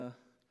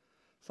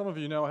Some of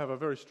you know I have a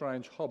very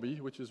strange hobby,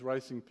 which is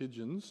racing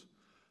pigeons.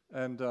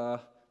 And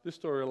this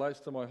story relates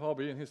to my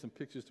hobby, and here's some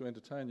pictures to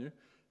entertain you.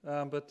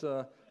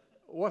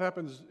 What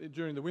happens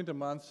during the winter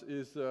months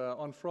is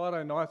on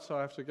Friday nights I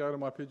have to go to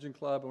my pigeon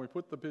club and we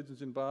put the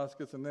pigeons in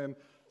baskets, and then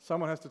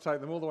someone has to take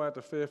them all the way out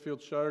to Fairfield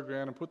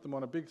Showground and put them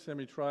on a big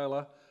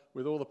semi-trailer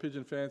with all the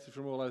pigeon fancy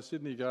from all over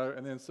Sydney go,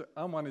 and then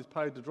someone is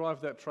paid to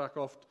drive that truck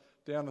off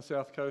down the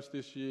south coast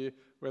this year,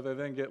 where they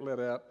then get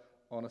let out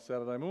on a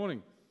Saturday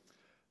morning.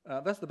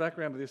 That's the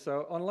background of this.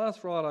 So on last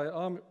Friday,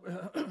 I'm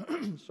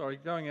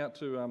going out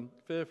to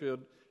Fairfield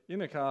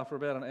in a car for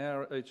about an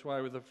hour each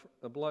way with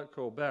a bloke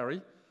called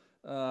Barry.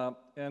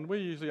 And we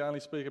usually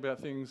only speak about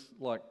things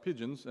like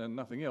pigeons and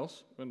nothing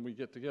else when we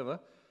get together.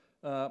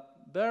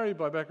 Barry,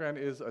 by background,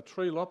 is a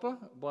tree lopper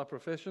by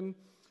profession.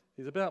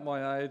 He's about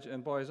my age,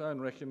 and by his own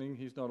reckoning,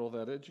 he's not all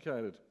that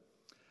educated.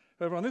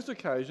 However, on this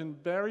occasion,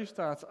 Barry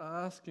starts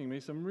asking me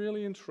some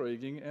really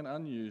intriguing and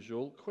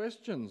unusual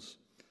questions.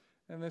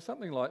 And there's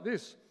something like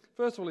this.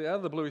 First of all, out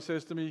of the blue, he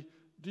says to me,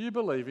 "Do you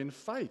believe in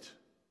fate?"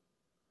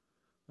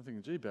 I'm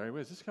thinking, gee, Barry,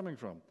 where's this coming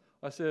from?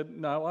 I said,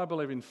 "No, I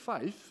believe in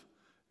faith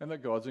and that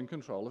God's in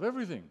control of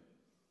everything."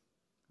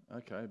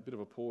 Okay, a bit of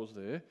a pause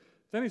there.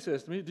 Then he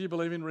says to me, "Do you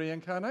believe in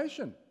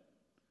reincarnation?"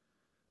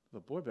 I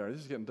thought, boy, Barry,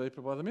 this is getting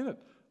deeper by the minute.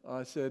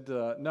 I said,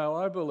 "No,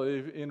 I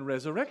believe in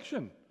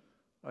resurrection."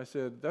 I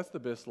said, "That's the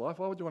best life.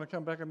 Why would you want to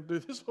come back and do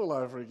this all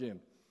over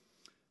again?"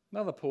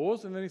 Another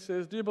pause, and then he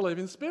says, "Do you believe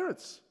in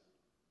spirits?"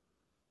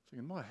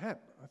 Thinking, my hat.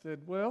 I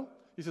said, "Well,"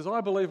 he says, "I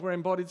believe we're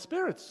embodied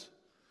spirits."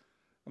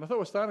 And I thought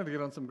we're starting to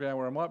get on some ground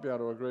where I might be able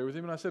to agree with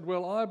him. And I said,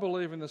 "Well, I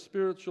believe in the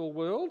spiritual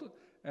world,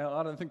 and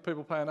I don't think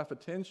people pay enough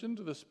attention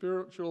to the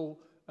spiritual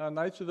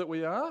nature that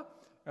we are,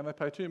 and they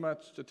pay too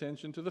much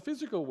attention to the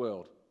physical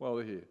world while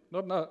they're here.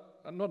 Not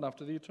enough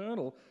to the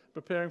eternal,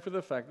 preparing for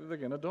the fact that they're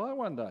going to die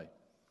one day."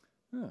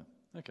 Oh,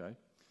 okay.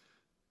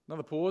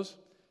 Another pause.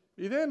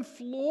 He then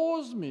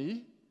floors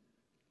me.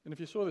 And if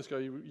you saw this guy,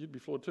 you'd be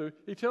floored too.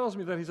 He tells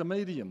me that he's a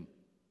medium.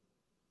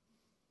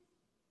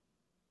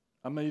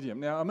 A medium.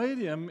 Now, a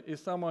medium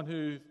is someone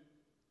who,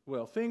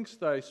 thinks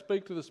they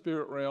speak to the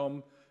spirit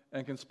realm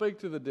and can speak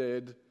to the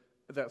dead,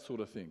 that sort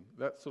of thing.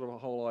 That sort of a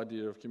whole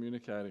idea of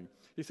communicating.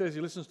 He says he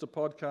listens to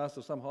podcasts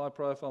of some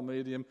high-profile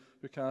medium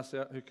who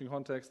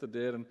contacts the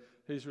dead, and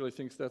he really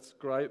thinks that's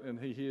great, and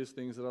he hears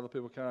things that other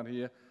people can't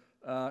hear.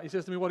 He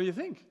says to me, "What do you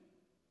think?"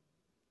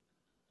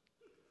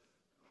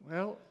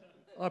 Well,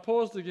 I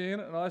paused again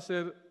and I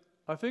said,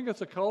 "I think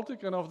it's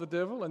occultic and of the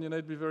devil, and you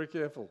need to be very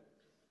careful."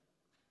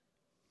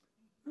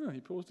 Oh, he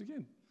paused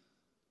again.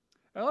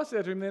 And I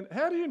said to him then,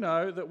 "How do you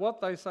know that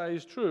what they say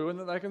is true and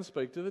that they can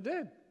speak to the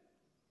dead?"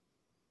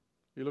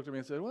 He looked at me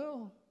and said,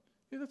 "Well,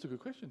 yeah, that's a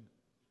good question.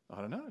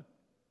 I don't know.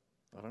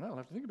 I'll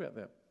have to think about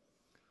that."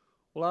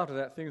 Well, after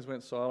that, things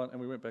went silent and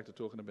we went back to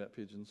talking about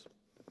pigeons.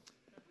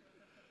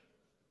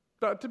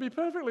 But to be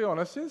perfectly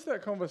honest, since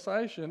that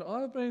conversation,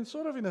 I've been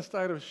sort of in a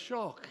state of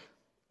shock.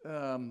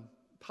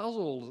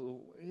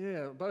 Puzzled,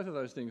 both of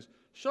those things.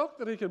 Shocked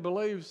that he could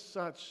believe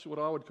such, what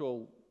I would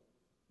call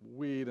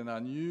weird and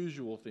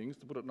unusual things,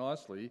 to put it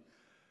nicely,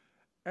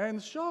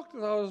 and shocked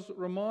that I was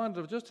reminded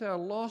of just how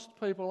lost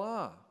people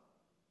are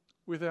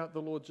without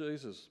the Lord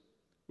Jesus,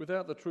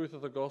 without the truth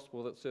of the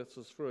gospel that sets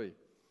us free.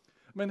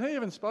 I mean, he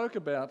even spoke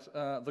about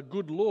the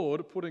good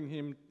Lord putting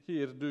him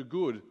here to do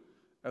good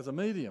as a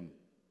medium.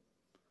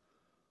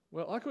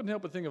 Well, I couldn't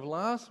help but think of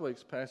last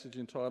week's passage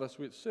in Titus,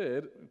 which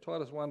said,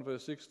 Titus 1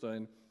 verse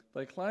 16,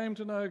 "They claim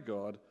to know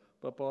God,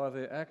 but by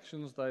their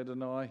actions they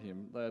deny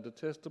him. They are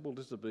detestable,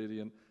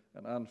 disobedient,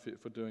 and unfit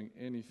for doing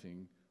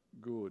anything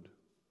good."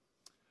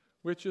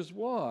 Which is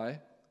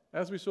why,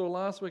 as we saw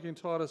last week in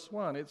Titus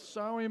 1, it's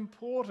so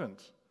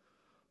important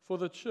for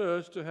the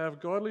church to have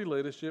godly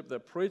leadership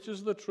that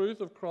preaches the truth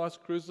of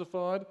Christ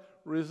crucified,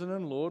 risen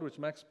and Lord, which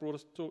Max brought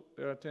us to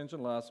our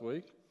attention last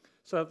week,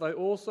 so that they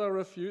also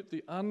refute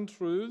the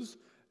untruths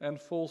and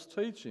false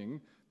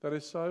teaching that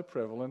is so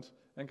prevalent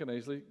and can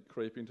easily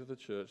creep into the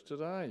church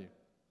today.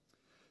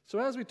 So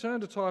as we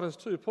turn to Titus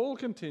 2, Paul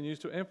continues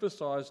to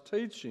emphasise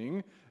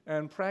teaching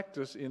and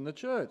practice in the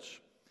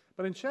church.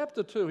 But in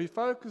chapter 2, he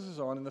focuses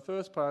on, in the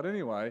first part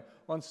anyway,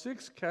 on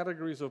 6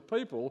 categories of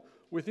people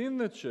within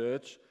the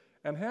church,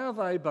 and how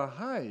they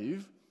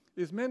behave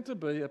is meant to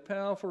be a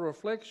powerful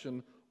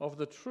reflection of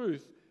the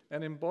truth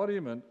and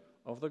embodiment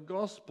of the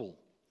gospel.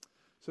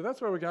 So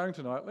that's where we're going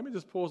tonight. Let me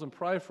just pause and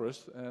pray for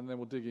us, and then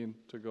we'll dig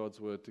into God's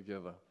word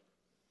together.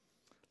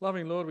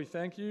 Loving Lord, we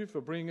thank you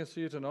for bringing us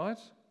here tonight.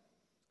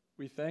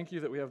 We thank you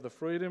that we have the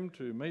freedom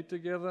to meet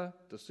together,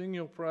 to sing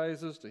your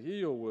praises, to hear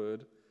your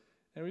word.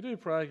 And we do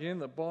pray again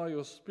that by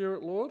your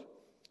Spirit, Lord,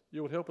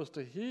 you would help us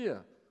to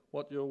hear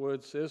what your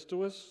word says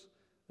to us.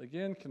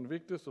 Again,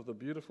 convict us of the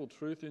beautiful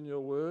truth in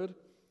your word,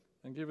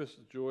 and give us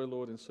joy,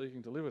 Lord, in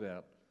seeking to live it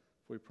out.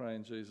 We pray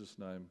in Jesus'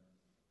 name.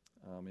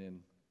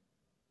 Amen.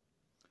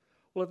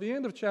 Well, at the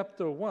end of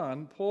chapter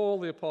 1,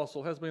 Paul the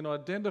Apostle has been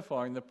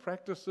identifying the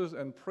practices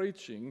and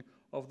preaching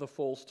of the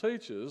false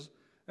teachers.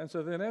 And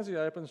so then as he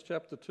opens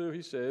chapter 2,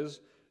 he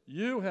says,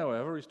 "You,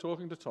 however," he's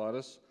talking to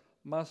Titus,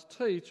 must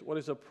teach what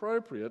is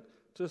appropriate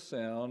to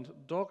sound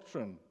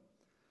doctrine.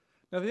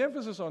 Now, the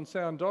emphasis on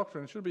sound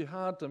doctrine should be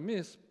hard to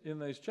miss in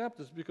these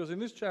chapters, because in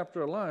this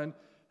chapter alone,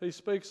 he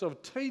speaks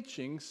of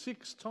teaching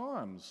 6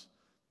 times.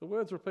 The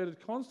word's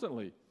repeated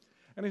constantly.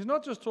 And he's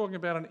not just talking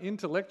about an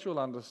intellectual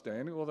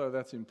understanding, although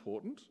that's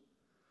important,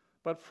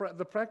 but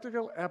the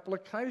practical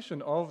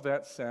application of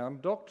that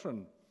sound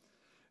doctrine.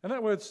 And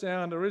that word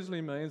sound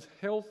originally means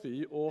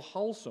healthy or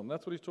wholesome.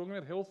 That's what he's talking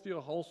about, healthy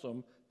or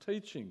wholesome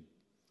teaching.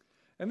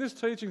 And this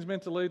teaching is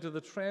meant to lead to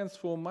the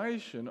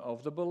transformation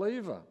of the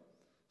believer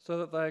so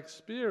that they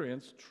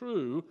experience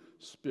true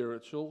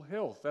spiritual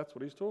health. That's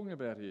what he's talking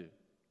about here.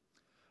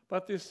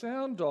 But this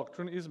sound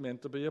doctrine is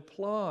meant to be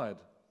applied.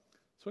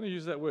 So when he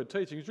uses that word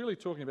teaching, he's really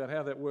talking about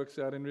how that works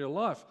out in real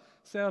life.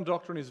 Sound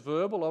doctrine is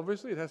verbal,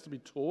 obviously. It has to be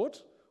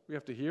taught. We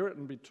have to hear it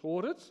and be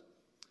taught it.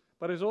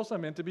 But it's also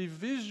meant to be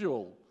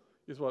visual,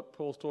 is what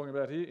Paul's talking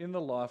about here, in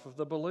the life of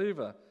the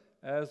believer,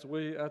 as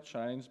we are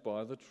changed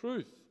by the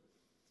truth.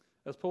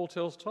 As Paul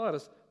tells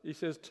Titus, he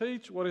says,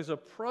 teach what is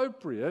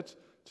appropriate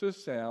to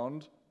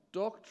sound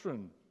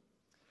doctrine.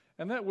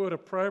 And that word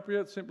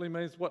appropriate simply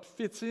means what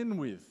fits in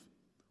with,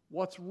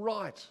 what's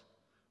right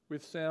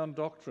with sound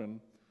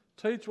doctrine.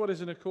 Teach what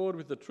is in accord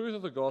with the truth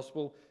of the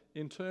gospel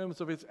in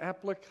terms of its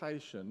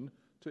application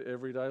to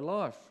everyday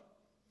life.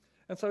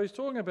 And so he's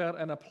talking about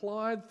an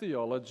applied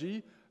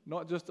theology,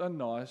 not just a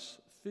nice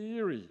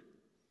theory.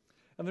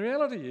 And the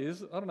reality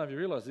is, I don't know if you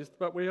realise this,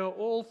 but we are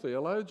all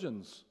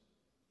theologians.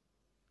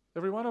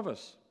 Every one of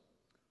us.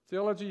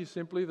 Theology is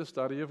simply the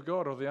study of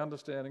God or the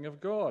understanding of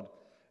God.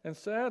 And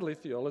sadly,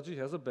 theology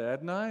has a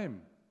bad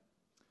name.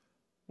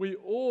 We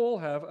all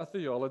have a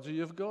theology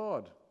of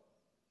God,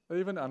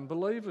 even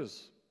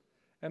unbelievers.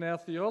 And our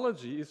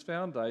theology is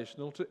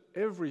foundational to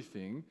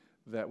everything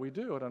that we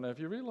do. I don't know if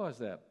you realise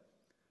that.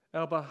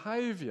 Our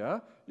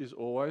behaviour is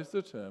always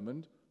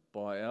determined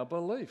by our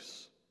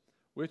beliefs,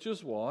 which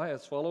is why,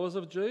 as followers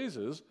of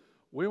Jesus,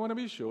 we want to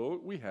be sure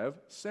we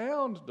have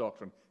sound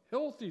doctrine,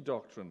 healthy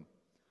doctrine,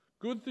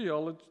 good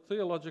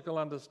theological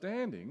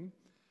understanding,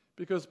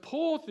 because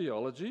poor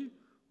theology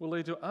will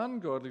lead to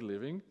ungodly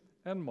living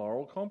and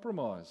moral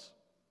compromise.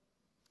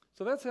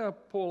 So that's how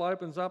Paul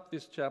opens up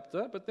this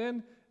chapter, but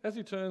then as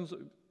he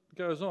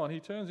goes on, he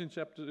turns in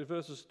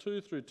verses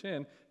 2 through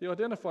 10, he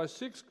identifies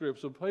 6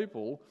 groups of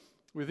people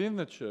within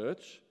the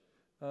church,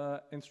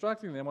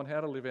 instructing them on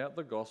how to live out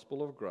the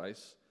gospel of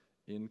grace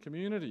in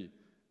community.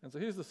 And so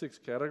here's the 6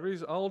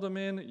 categories: older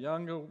men,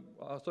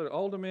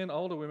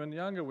 older women,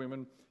 younger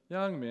women,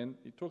 young men.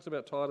 He talks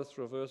about Titus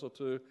for a verse or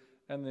 2,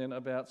 and then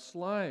about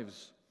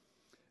slaves.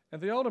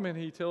 And the older men,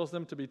 he tells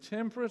them to be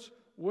temperate,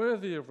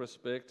 worthy of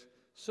respect,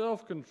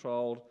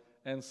 self-controlled,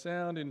 and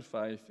sound in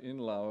faith, in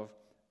love,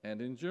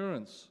 and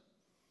endurance.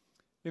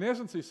 In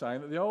essence, he's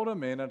saying that the older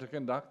men are to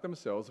conduct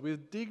themselves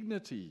with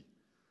dignity.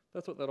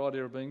 That's what that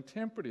idea of being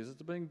temperate is.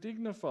 It's being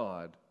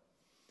dignified.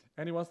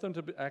 And he wants them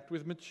to act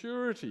with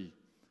maturity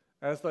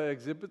as they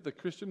exhibit the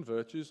Christian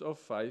virtues of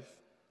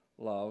faith,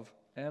 love,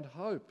 and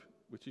hope,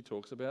 which he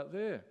talks about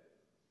there.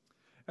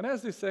 And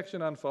as this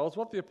section unfolds,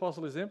 what the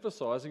apostle is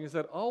emphasising is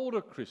that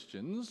older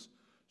Christians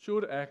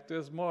should act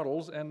as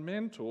models and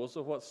mentors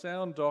of what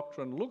sound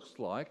doctrine looks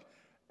like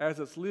as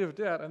it's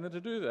lived out, and then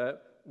to do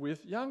that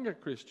with younger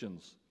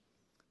Christians.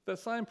 That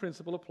same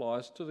principle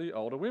applies to the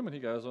older women, he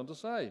goes on to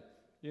say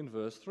in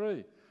verse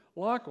 3.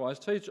 Likewise,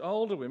 teach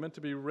older women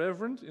to be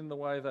reverent in the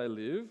way they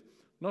live,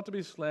 not to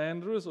be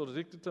slanderers or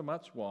addicted to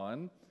much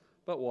wine,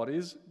 but what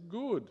is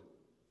good.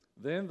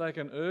 Then they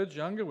can urge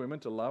younger women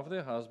to love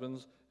their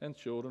husbands and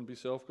children, be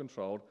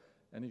self-controlled.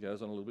 And he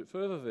goes on a little bit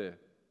further there.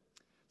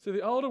 So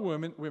the older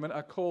women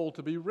are called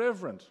to be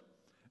reverent.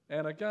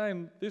 And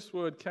again, this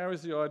word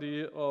carries the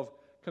idea of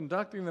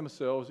conducting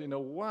themselves in a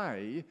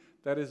way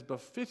that is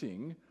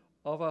befitting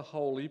of a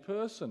holy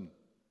person.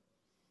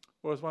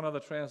 Or as one other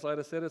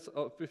translator said, it's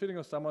befitting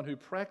of someone who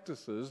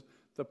practices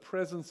the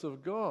presence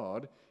of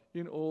God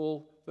in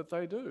all that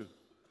they do.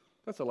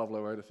 That's a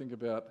lovely way to think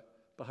about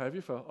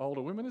behaviour for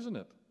older women, isn't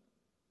it?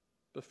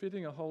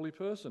 Befitting a holy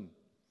person.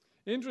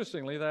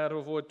 Interestingly, they are to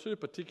avoid 2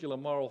 particular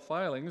moral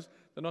failings.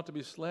 They're not to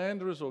be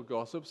slanderers or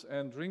gossips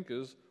and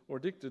drinkers or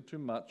addicted to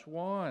much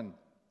wine.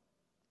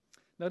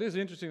 Now, it is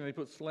interesting that he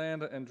puts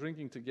slander and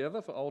drinking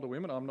together for older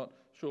women. I'm not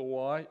sure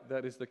why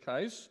that is the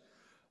case,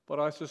 but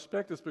I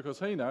suspect it's because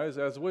he knows,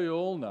 as we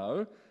all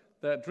know,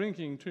 that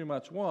drinking too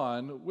much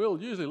wine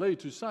will usually lead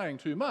to saying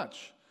too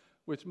much,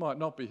 which might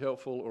not be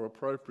helpful or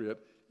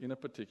appropriate in a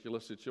particular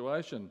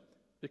situation.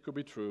 It could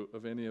be true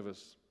of any of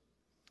us.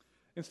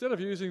 Instead of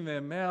using their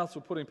mouths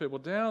for putting people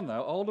down,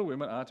 though, older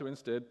women are to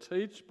instead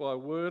teach by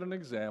word and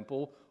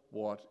example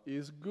what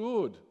is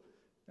good.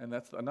 And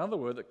that's another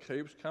word that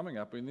keeps coming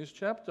up in this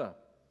chapter.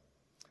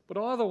 But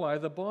either way,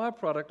 the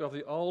byproduct of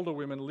the older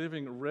women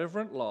living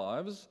reverent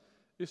lives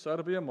is so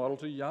to be a model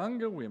to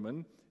younger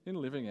women in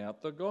living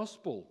out the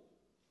gospel.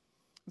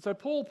 And so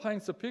Paul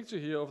paints a picture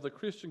here of the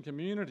Christian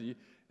community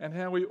and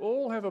how we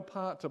all have a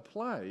part to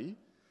play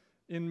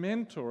in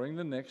mentoring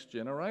the next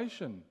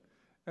generation.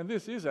 And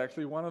this is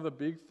actually one of the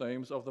big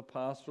themes of the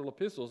pastoral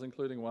epistles,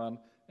 including one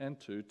and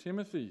 2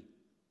 Timothy.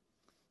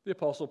 The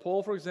Apostle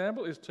Paul, for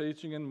example, is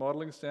teaching and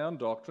modelling sound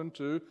doctrine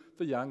to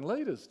the young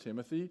leaders,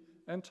 Timothy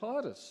and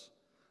Titus.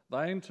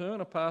 They, in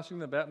turn, are passing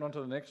the baton on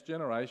to the next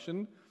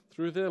generation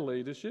through their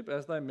leadership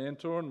as they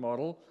mentor and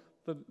model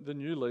the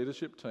new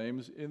leadership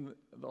teams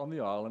on the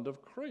island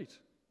of Crete.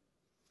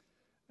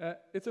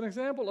 It's an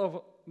example of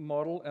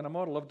a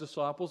model of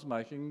disciples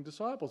making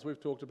disciples. We've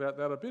talked about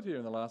that a bit here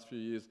in the last few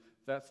years.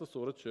 That's the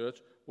sort of church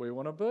we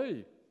want to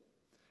be.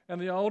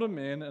 And the older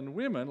men and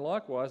women,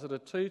 likewise, are to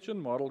teach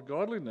and model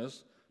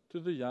godliness to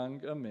the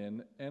younger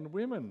men and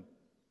women.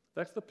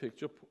 That's the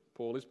picture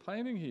Paul is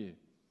painting here.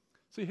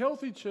 See,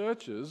 healthy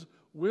churches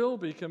will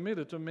be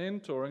committed to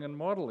mentoring and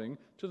modelling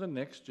to the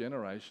next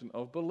generation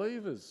of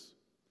believers.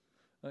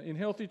 In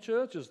healthy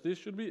churches, this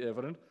should be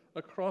evident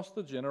across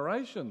the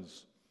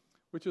generations,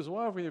 which is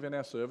why we have in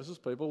our services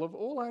people of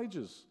all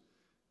ages.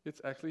 It's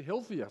actually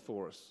healthier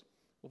for us,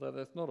 although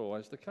that's not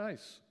always the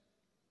case.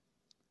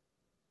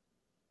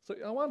 So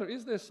I wonder,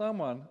 is there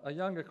someone, a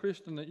younger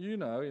Christian that you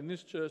know in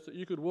this church that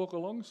you could walk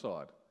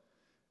alongside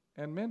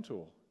and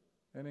mentor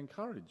and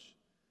encourage?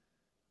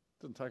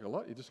 It doesn't take a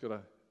lot. You just got to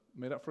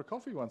meet up for a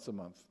coffee once a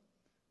month.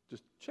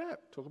 Just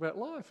chat, talk about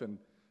life, and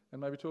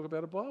maybe talk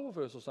about a Bible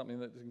verse or something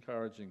that's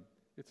encouraging.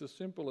 It's as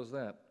simple as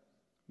that.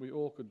 We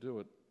all could do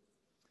it.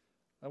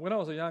 When I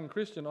was a young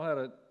Christian, I had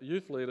a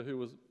youth leader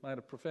who made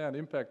a profound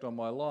impact on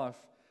my life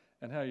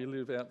and how you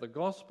live out the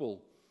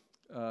gospel.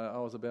 I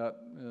was about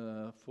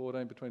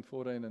between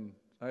 14 and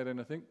 18,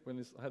 I think,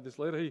 when I had this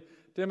leader. He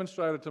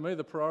demonstrated to me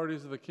the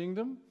priorities of the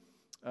kingdom.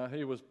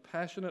 He was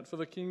passionate for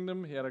the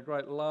kingdom. He had a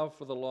great love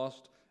for the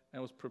lost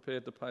and was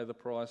prepared to pay the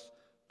price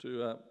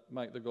to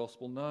make the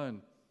gospel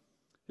known.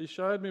 He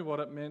showed me what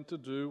it meant to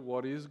do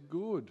what is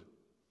good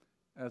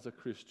as a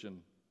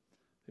Christian.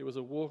 He was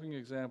a walking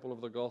example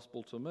of the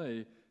gospel to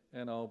me,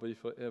 and I'll be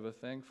forever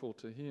thankful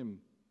to him.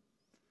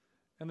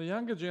 And the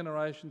younger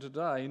generation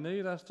today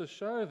need us to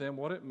show them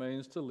what it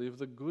means to live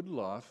the good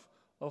life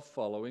of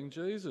following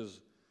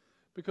Jesus,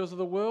 because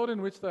the world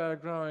in which they are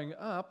growing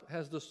up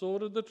has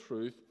distorted the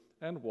truth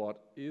and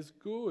what is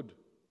good.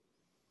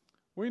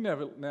 We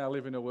now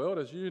live in a world,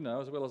 as you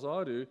know as well as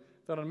I do,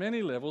 that on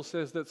many levels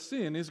says that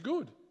sin is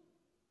good.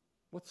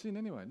 What's sin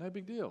anyway? No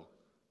big deal.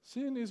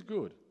 Sin is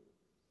good.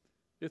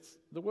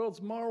 The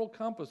world's moral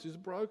compass is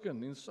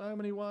broken in so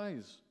many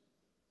ways.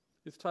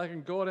 It's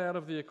taken God out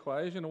of the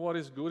equation, and what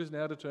is good is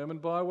now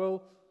determined by,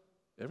 well,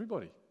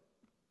 everybody.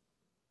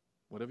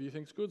 Whatever you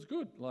think's good's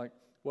good. Like,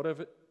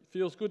 whatever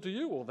feels good to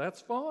you, well, that's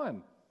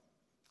fine.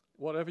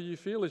 Whatever you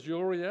feel is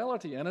your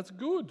reality, and it's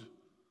good.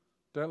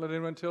 Don't let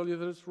anyone tell you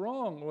that it's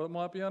wrong or it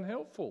might be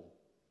unhelpful.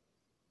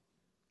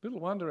 Little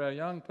wonder our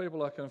young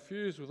people are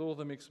confused with all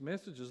the mixed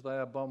messages they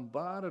are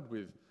bombarded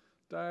with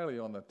daily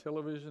on the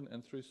television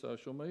and through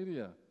social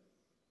media.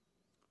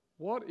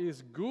 What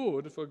is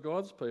good for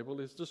God's people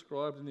is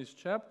described in this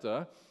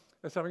chapter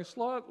as having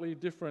slightly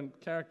different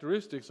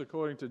characteristics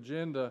according to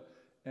gender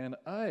and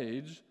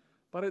age,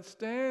 but it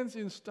stands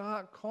in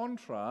stark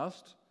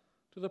contrast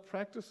to the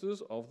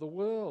practices of the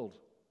world.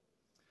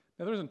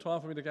 Now, there isn't time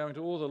for me to go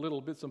into all the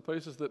little bits and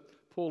pieces that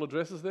Paul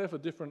addresses there for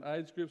different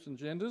age groups and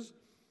genders,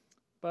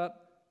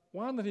 but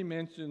one that he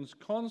mentions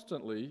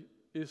constantly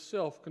is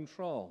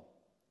self-control.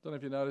 Don't know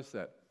if you noticed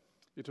that.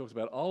 He talks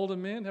about older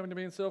men having to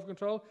be in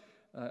self-control.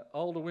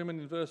 Older women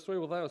in verse 3,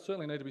 well, they would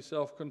certainly need to be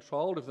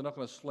self-controlled if they're not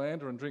going to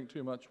slander and drink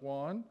too much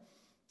wine.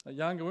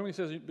 Younger women, he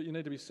says, but you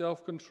need to be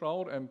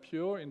self-controlled and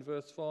pure in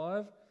verse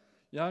 5.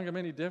 Younger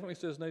men, he definitely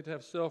says, need to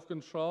have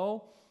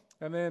self-control.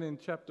 And then in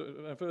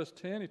verse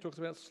 10, he talks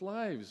about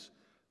slaves.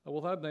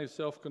 Well, they'd need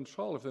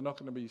self-control if they're not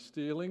going to be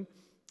stealing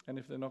and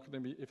if they're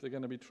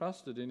going to be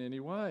trusted in any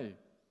way.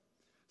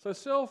 So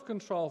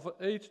self-control for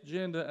each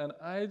gender and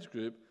age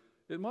group,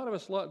 it might have a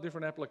slightly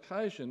different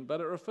application,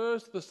 but it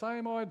refers to the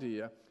same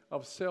idea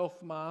of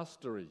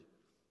self-mastery.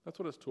 That's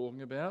what it's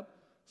talking about.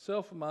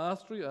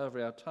 Self-mastery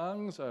over our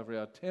tongues, over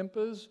our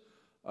tempers,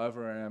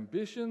 over our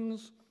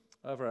ambitions,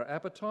 over our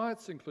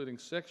appetites, including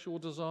sexual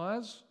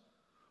desires,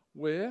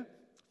 where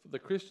the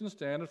Christian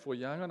standard for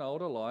young and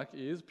old alike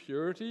is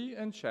purity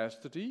and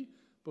chastity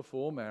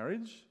before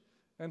marriage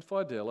and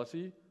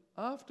fidelity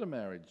after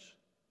marriage.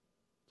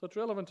 So it's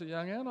relevant to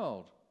young and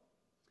old.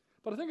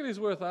 But I think it is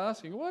worth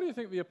asking, why do you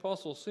think the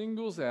apostle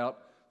singles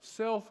out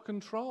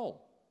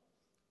self-control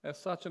as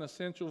such an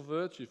essential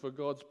virtue for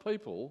God's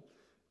people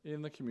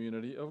in the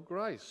community of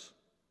grace?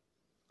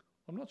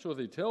 I'm not sure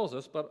that he tells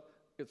us, but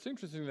it's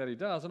interesting that he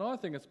does, and I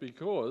think it's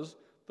because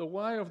the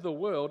way of the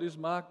world is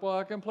marked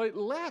by a complete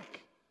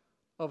lack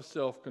of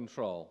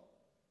self-control.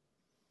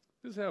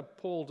 This is how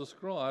Paul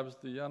describes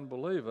the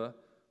unbeliever,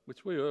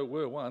 which we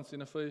were once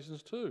in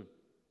Ephesians 2.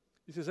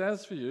 He says,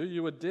 as for you,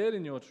 you were dead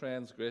in your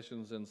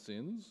transgressions and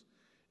sins,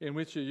 in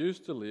which you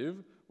used to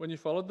live when you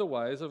followed the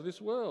ways of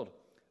this world,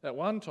 at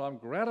one time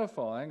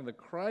gratifying the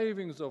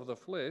cravings of the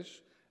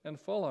flesh and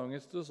following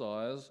its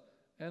desires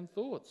and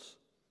thoughts.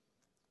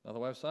 Another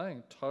way of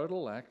saying,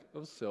 total lack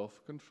of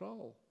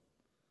self-control.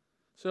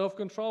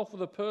 Self-control for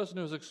the person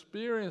who has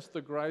experienced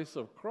the grace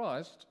of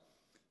Christ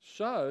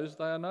shows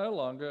they are no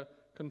longer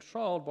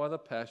controlled by the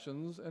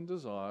passions and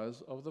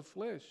desires of the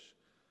flesh.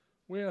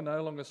 We are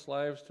no longer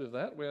slaves to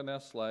that. We are now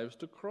slaves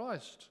to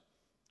Christ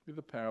with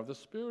the power of the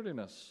Spirit in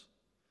us.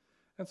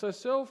 And so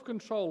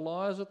self-control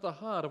lies at the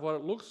heart of what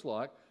it looks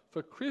like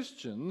for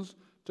Christians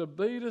to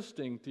be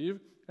distinctive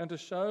and to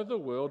show the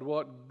world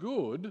what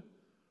good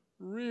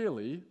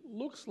really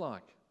looks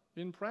like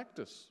in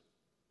practice.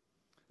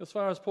 As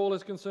far as Paul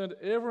is concerned,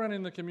 everyone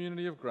in the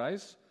community of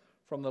grace,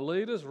 from the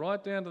leaders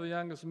right down to the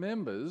youngest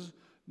members,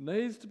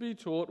 needs to be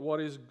taught what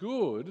is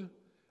good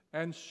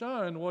and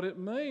shown what it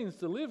means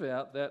to live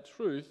out that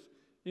truth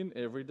in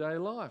everyday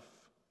life.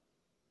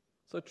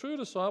 So true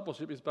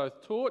discipleship is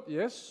both taught,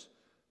 yes,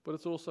 but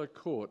it's also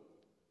caught.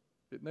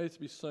 It needs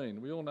to be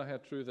seen. We all know how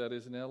true that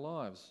is in our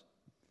lives.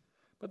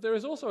 But there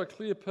is also a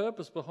clear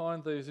purpose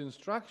behind these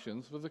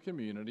instructions for the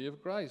community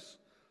of grace.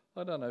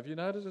 I don't know if you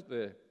noticed it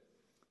there.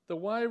 The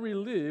way we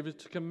live is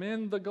to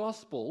commend the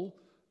gospel,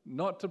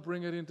 not to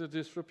bring it into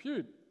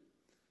disrepute.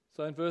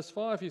 So in verse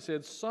 5 he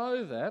said,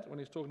 so that, when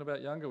he's talking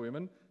about younger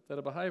women, that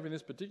are behaving in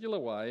this particular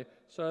way,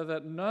 so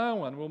that no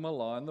one will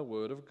malign the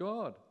word of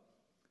God.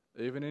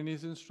 Even in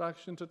his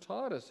instruction to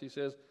Titus, he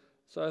says,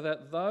 so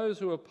that those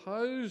who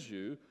oppose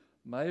you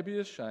may be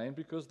ashamed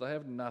because they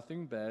have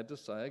nothing bad to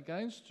say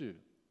against you.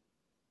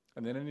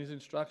 And then in his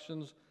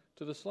instructions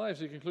to the slaves,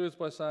 he concludes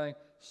by saying,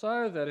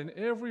 so that in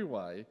every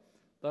way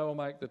they will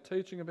make the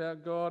teaching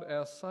about God,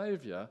 our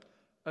Saviour,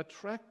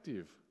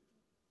 attractive.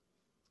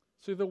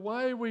 See, the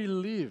way we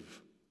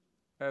live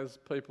as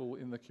people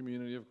in the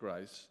community of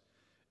grace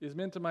is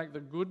meant to make the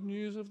good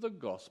news of the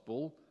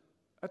gospel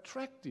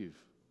attractive.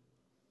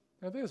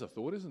 Now there's a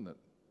thought, isn't it?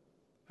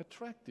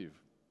 Attractive.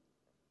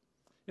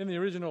 In the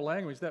original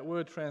language, that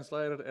word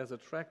translated as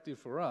attractive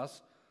for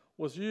us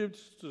was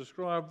used to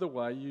describe the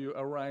way you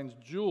arrange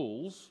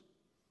jewels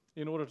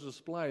in order to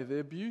display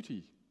their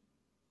beauty.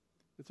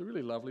 It's a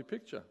really lovely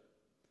picture.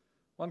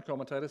 One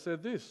commentator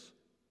said this,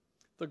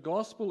 the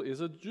gospel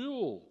is a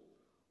jewel,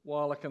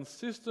 while a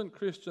consistent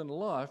Christian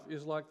life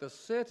is like the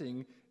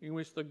setting in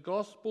which the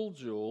gospel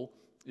jewel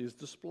is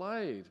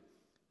displayed.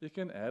 You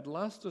can add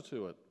lustre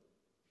to it.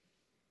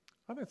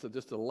 I think it's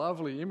just a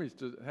lovely image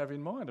to have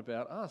in mind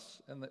about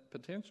us and the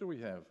potential we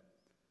have.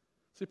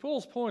 See,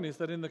 Paul's point is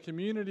that in the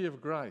community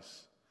of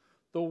grace,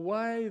 the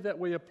way that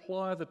we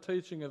apply the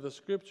teaching of the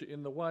Scripture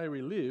in the way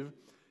we live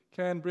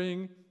can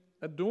bring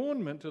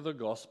adornment to the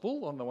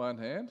gospel on the one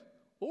hand,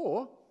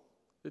 or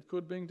it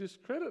could bring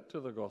discredit to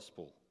the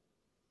gospel.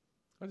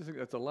 I just think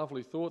that's a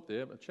lovely thought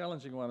there, a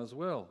challenging one as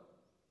well.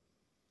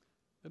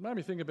 It made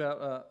me think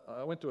about,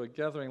 I went to a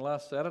gathering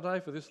last Saturday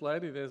for this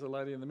lady. There's a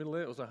lady in the middle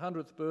there. It was her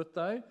 100th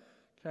birthday.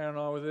 Karen and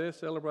I were there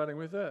celebrating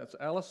with her. It's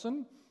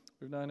Alison.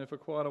 We've known her for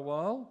quite a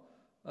while.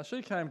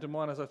 She came to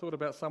mind as I thought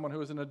about someone who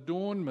was an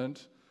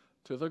adornment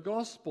to the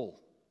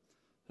gospel.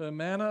 Her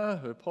manner,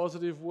 her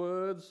positive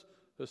words,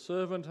 her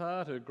servant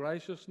heart, her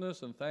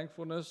graciousness and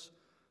thankfulness,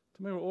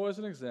 to me were always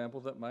an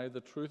example that made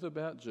the truth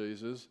about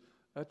Jesus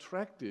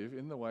attractive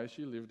in the way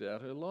she lived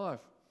out her life.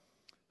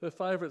 Her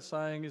favourite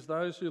saying is,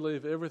 those who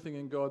leave everything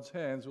in God's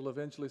hands will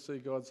eventually see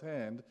God's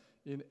hand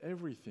in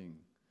everything.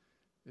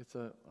 It's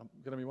going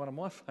to be one of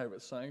my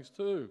favourite sayings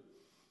too.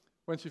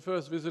 When she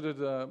first visited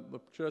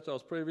the church I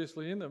was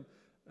previously in,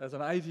 as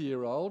an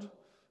 80-year-old,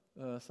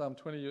 some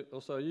 20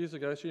 or so years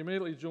ago, she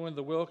immediately joined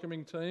the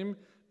welcoming team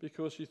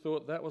because she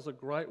thought that was a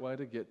great way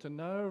to get to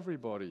know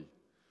everybody.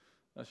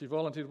 She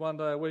volunteered one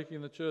day a week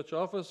in the church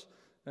office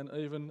and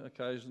even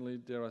occasionally,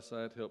 dare I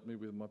say it, helped me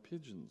with my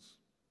pigeons.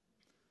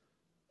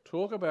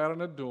 Talk about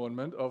an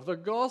adornment of the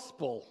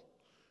gospel.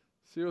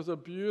 She was a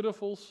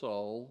beautiful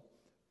soul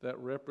that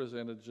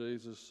represented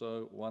Jesus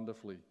so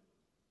wonderfully.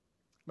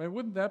 I mean,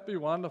 wouldn't that be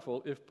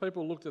wonderful if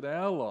people looked at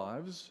our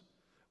lives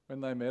when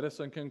they met us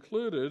and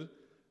concluded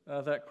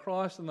that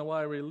Christ and the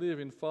way we live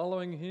in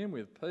following him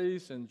with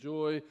peace and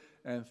joy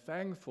and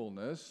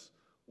thankfulness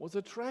was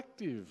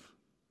attractive.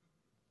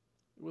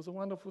 It was a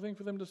wonderful thing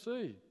for them to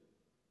see.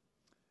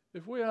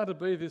 If we are to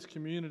be this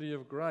community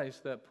of grace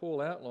that Paul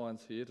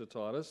outlines here to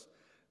Titus,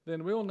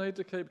 then we'll need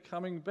to keep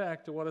coming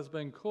back to what has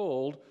been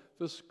called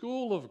the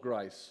school of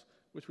grace,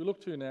 which we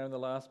look to now in the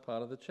last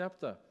part of the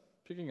chapter,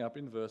 picking up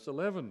in verse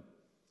 11.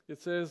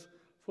 It says,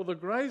 for the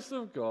grace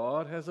of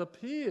God has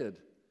appeared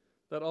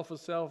that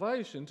offers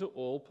salvation to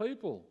all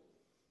people.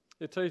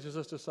 It teaches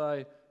us to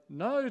say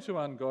no to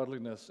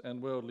ungodliness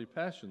and worldly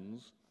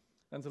passions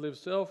and to live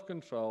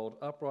self-controlled,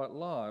 upright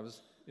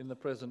lives in the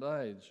present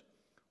age,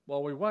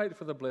 while we wait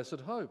for the blessed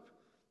hope,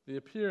 the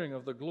appearing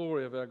of the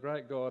glory of our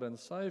great God and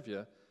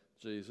Saviour,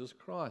 Jesus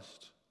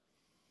Christ.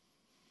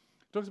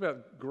 It talks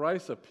about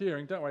grace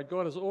appearing. Don't worry,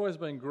 God has always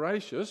been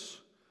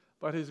gracious,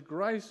 but his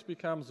grace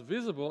becomes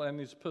visible and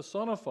is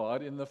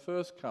personified in the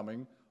first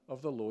coming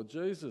of the Lord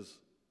Jesus.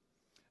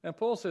 And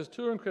Paul says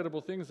two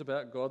incredible things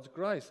about God's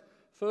grace.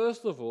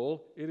 First of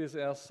all, it is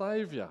our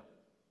Saviour.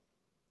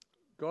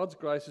 God's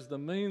grace is the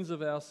means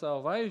of our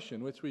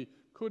salvation, which we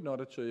could not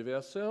achieve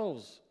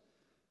ourselves.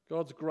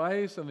 God's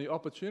grace and the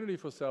opportunity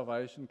for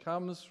salvation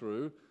comes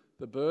through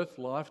the birth,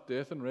 life,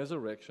 death and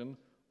resurrection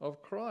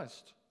of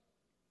Christ.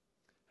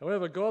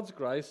 However, God's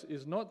grace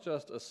is not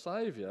just a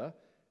saviour,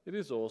 it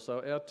is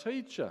also our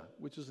teacher,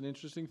 which is an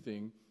interesting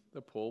thing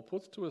that Paul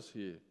puts to us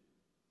here.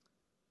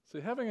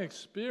 See, having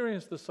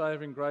experienced the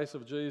saving grace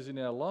of Jesus in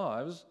our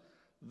lives,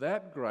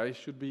 that grace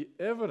should be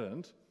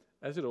evident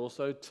as it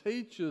also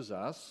teaches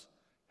us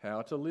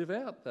how to live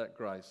out that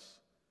grace.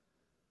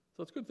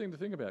 So it's a good thing to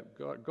think about.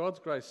 God's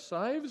grace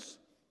saves,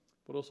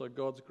 but also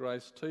God's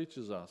grace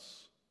teaches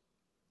us.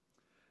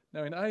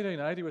 Now in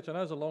 1880, which I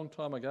know is a long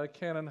time ago,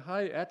 Canon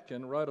Hay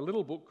Atkin wrote a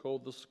little book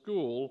called The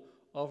School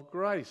of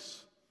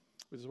Grace,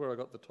 which is where I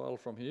got the title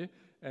from here.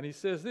 And he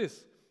says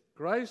this: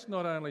 grace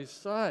not only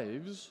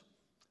saves,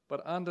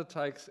 but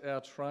undertakes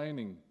our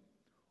training.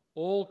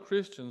 All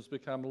Christians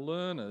become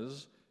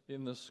learners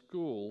in the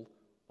school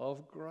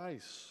of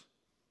grace.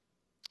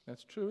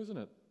 That's true, isn't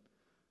it?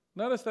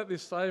 Notice that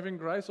this saving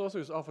grace also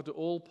is offered to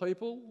all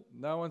people.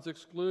 No one's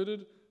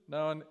excluded.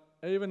 No one,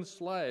 even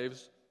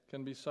slaves,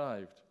 can be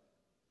saved.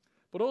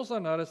 But also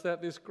notice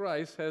that this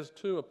grace has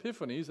two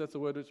epiphanies. That's a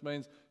word which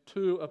means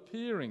two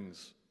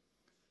appearings.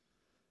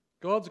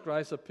 God's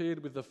grace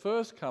appeared with the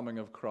first coming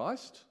of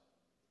Christ,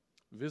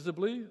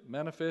 visibly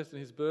manifest in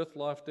his birth,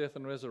 life, death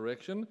and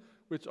resurrection,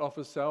 which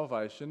offers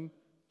salvation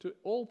to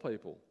all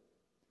people.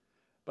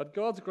 But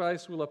God's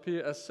grace will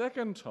appear a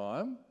second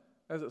time,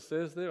 as it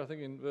says there, I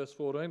think in verse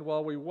 14,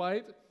 while we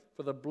wait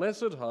for the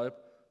blessed hope,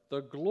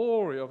 the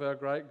glory of our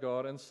great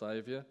God and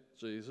Saviour,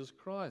 Jesus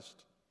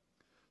Christ.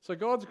 So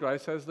God's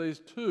grace has these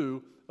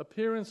two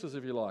appearances,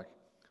 if you like.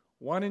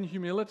 One in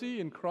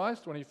humility in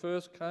Christ when he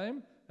first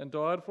came and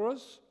died for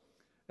us,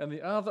 and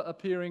the other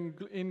appearing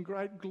in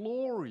great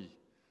glory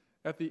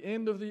at the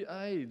end of the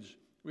age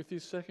with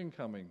his second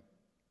coming.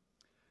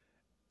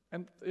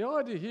 And the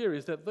idea here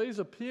is that these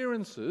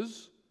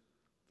appearances,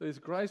 these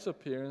grace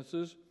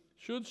appearances,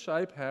 should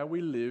shape how we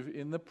live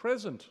in the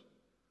present.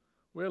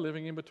 We're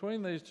living in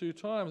between these two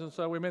times, and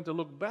so we're meant to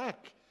look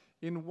back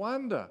in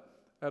wonder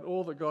at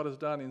all that God has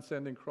done in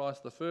sending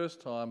Christ the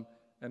first time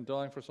and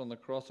dying for us on the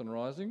cross and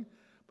rising.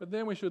 But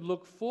then we should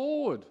look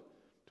forward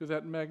to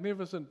that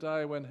magnificent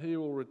day when he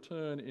will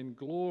return in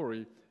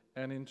glory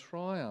and in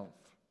triumph.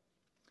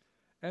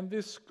 And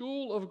this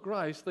school of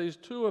grace, these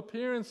two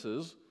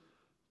appearances,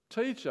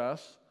 teach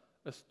us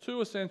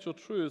two essential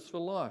truths for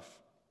life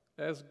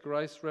as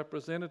grace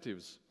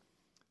representatives.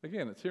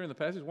 Again, it's here in the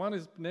passage. One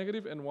is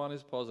negative and one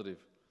is positive.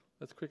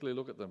 Let's quickly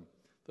look at them.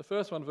 The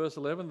first one, verse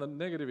 11, the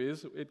negative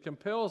is, it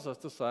compels us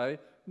to say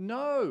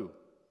no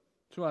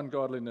to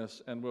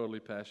ungodliness and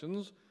worldly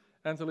passions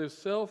and to live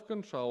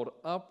self-controlled,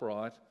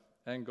 upright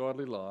and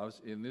godly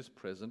lives in this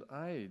present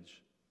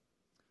age.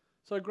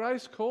 So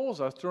grace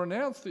calls us to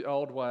renounce the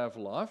old way of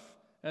life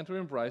and to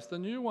embrace the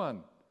new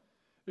one.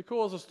 It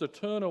calls us to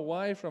turn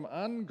away from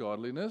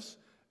ungodliness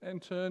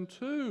and turn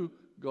to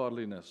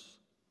godliness.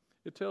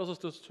 It tells us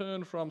to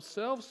turn from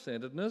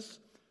self-centeredness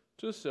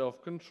to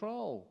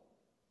self-control.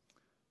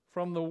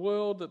 From the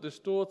world that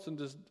distorts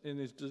and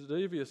is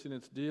devious in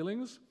its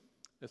dealings,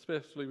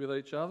 especially with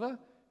each other,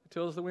 it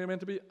tells us that we're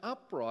meant to be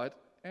upright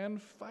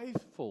and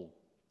faithful.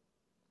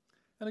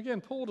 And again,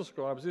 Paul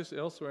describes this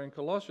elsewhere in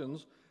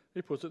Colossians.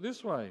 He puts it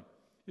this way.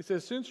 He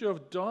says, since you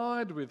have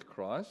died with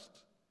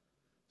Christ,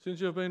 since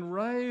you have been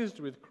raised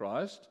with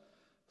Christ,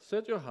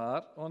 set your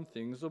heart on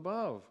things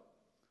above.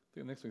 I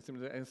think the next thing is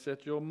simply, and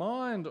set your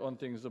mind on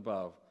things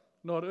above,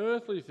 not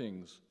earthly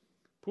things.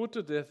 Put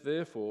to death,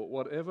 therefore,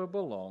 whatever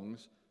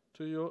belongs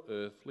to your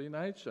earthly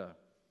nature.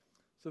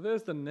 So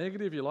there's the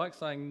negative, you like,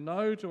 saying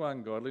no to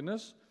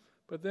ungodliness,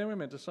 but then we're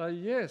meant to say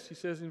yes. He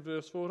says in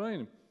verse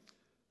 14,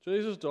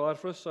 Jesus died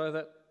for us so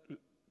that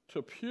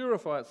to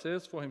purify, it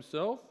says, for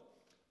himself,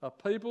 a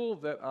people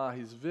that are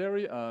his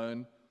very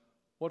own.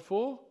 What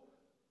for?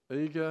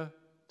 Eager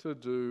to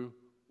do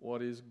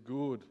what is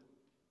good.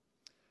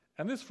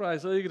 And this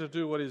phrase, eager to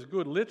do what is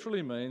good,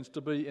 literally means to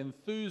be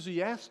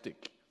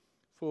enthusiastic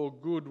for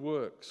good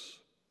works.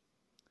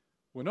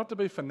 We're not to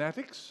be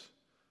fanatics.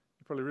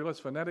 You probably realise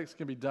fanatics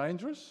can be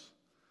dangerous,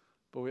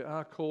 but we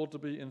are called to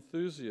be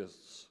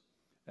enthusiasts,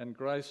 and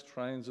grace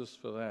trains us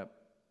for that.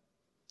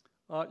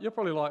 You're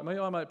probably like me.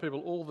 I meet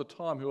people all the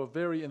time who are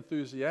very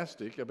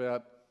enthusiastic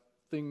about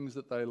things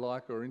that they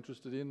like or are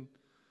interested in.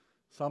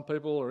 Some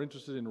people are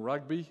interested in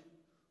rugby,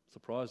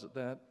 surprised at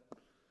that,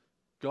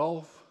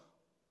 golf,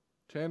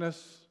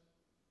 tennis,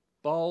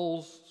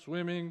 bowls,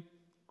 swimming,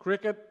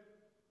 cricket,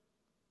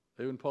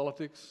 even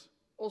politics,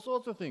 all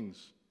sorts of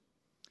things.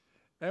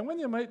 And when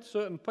you meet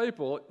certain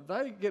people,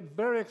 they get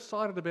very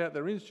excited about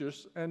their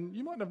interests, and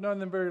you might not have known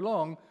them very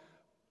long.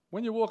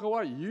 When you walk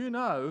away, you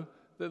know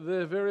that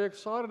they're very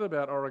excited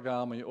about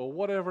origami or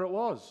whatever it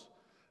was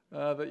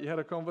that you had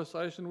a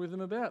conversation with them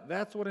about.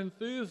 That's what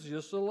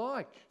enthusiasts are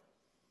like.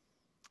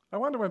 I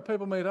wonder when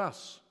people meet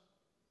us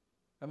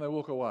and they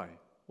walk away,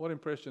 what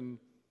impression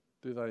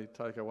do they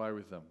take away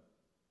with them?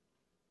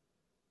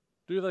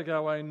 Do they go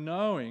away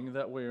knowing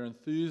that we're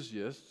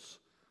enthusiasts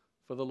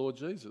for the Lord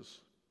Jesus?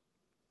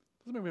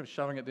 Doesn't mean we're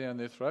shoving it down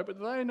their throat, but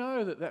they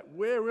know that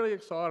we're really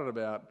excited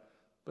about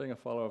being a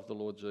follower of the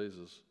Lord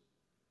Jesus.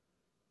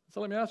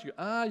 So let me ask you,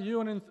 are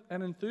you an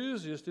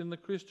enthusiast in the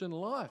Christian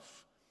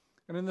life?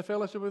 and in the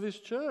fellowship of this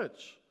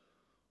church?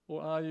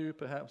 Or are you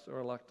perhaps a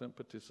reluctant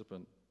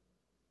participant?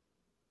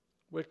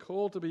 We're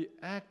called to be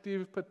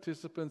active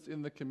participants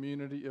in the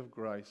community of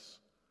grace.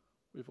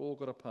 We've all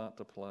got a part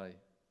to play.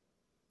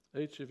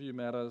 Each of you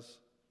matters,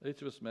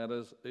 each of us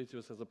matters, each of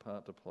us has a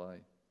part to play.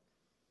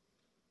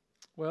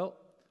 Well,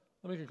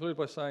 let me conclude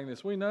by saying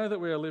this. We know that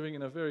we are living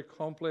in a very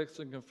complex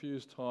and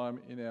confused time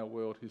in our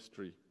world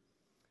history.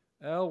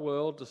 Our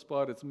world,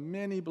 despite its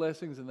many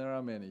blessings, and there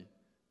are many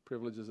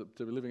privileges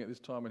to be living at this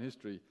time in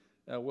history,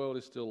 our world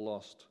is still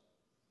lost.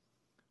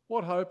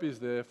 What hope is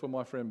there for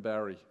my friend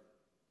Barry?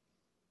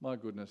 My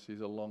goodness,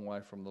 he's a long way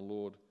from the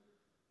Lord.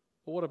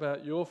 Or what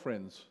about your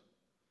friends,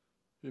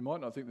 who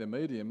might not think they're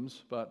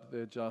mediums, but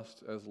they're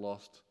just as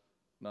lost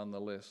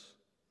nonetheless?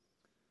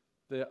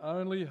 Their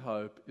only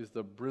hope is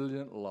the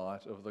brilliant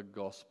light of the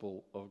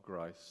gospel of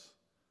grace,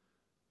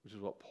 which is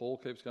what Paul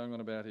keeps going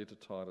on about here to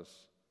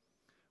Titus,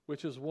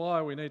 which is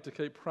why we need to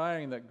keep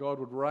praying that God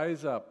would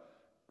raise up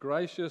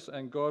gracious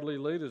and godly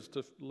leaders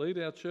to lead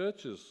our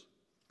churches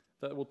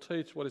that will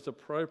teach what is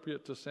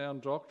appropriate to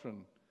sound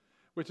doctrine,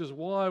 which is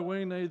why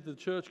we need the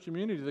church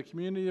community, the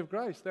community of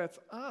grace. That's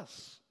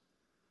us,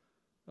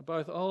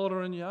 both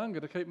older and younger,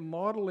 to keep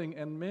modelling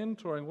and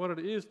mentoring what it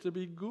is to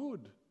be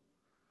good,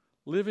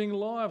 living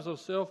lives of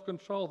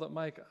self-control that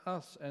make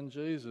us and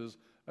Jesus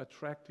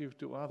attractive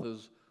to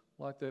others,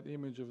 like that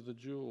image of the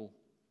jewel.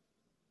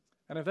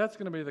 And if that's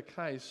going to be the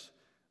case,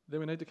 then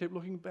we need to keep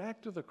looking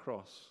back to the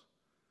cross,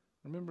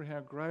 remembering how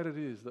great it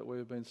is that we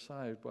have been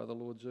saved by the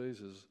Lord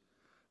Jesus,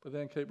 but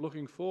then keep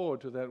looking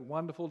forward to that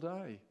wonderful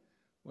day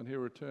when he'll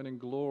return in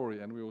glory,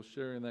 and we will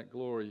share in that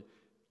glory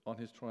on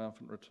his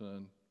triumphant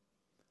return.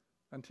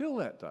 Until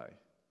that day,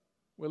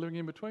 we're living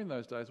in between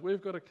those days.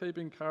 We've got to keep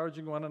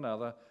encouraging one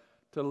another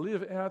to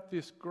live out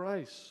this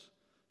grace,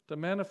 to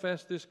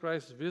manifest this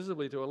grace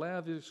visibly, to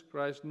allow this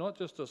grace not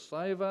just to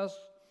save us,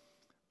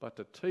 but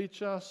to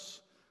teach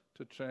us,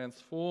 to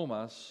transform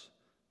us,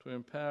 to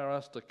empower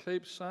us to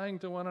keep saying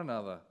to one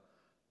another,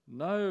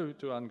 no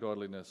to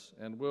ungodliness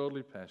and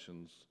worldly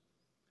passions,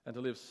 and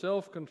to live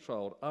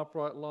self-controlled,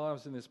 upright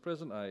lives in this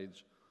present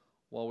age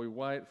while we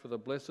wait for the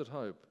blessed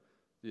hope,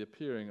 the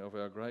appearing of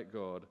our great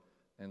God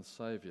and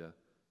Saviour,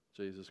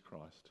 Jesus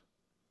Christ.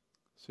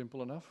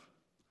 Simple enough?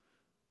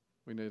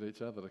 We need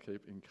each other to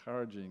keep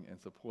encouraging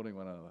and supporting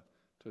one another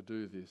to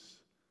do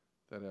this,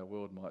 that our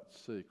world might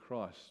see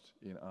Christ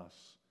in us,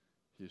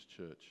 his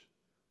church.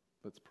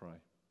 Let's pray.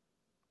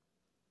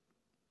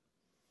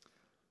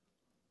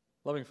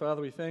 Loving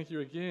Father, we thank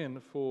you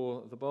again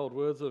for the bold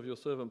words of your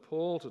servant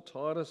Paul to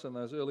Titus and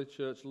those early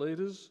church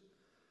leaders.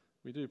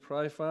 We do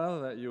pray,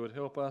 Father, that you would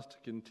help us to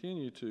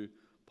continue to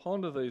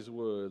ponder these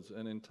words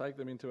and then take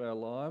them into our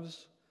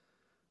lives.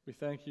 We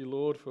thank you,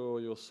 Lord, for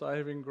your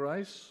saving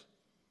grace,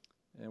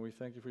 and we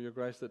thank you for your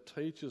grace that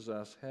teaches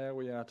us how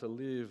we are to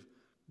live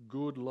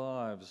good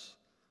lives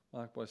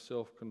marked by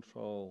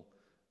self-control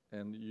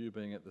and you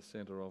being at the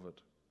centre of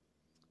it.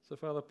 So,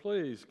 Father,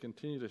 please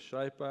continue to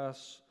shape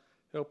us.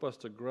 Help us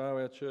to grow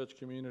our church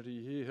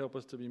community here. Help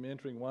us to be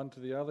mentoring one to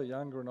the other,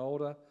 younger and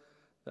older,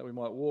 that we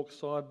might walk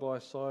side by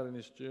side in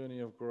this journey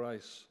of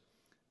grace,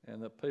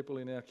 and that people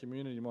in our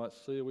community might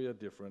see we are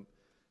different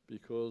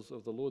because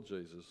of the Lord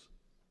Jesus.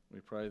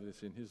 We pray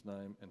this in his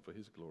name and for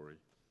his glory.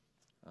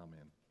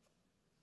 Amen.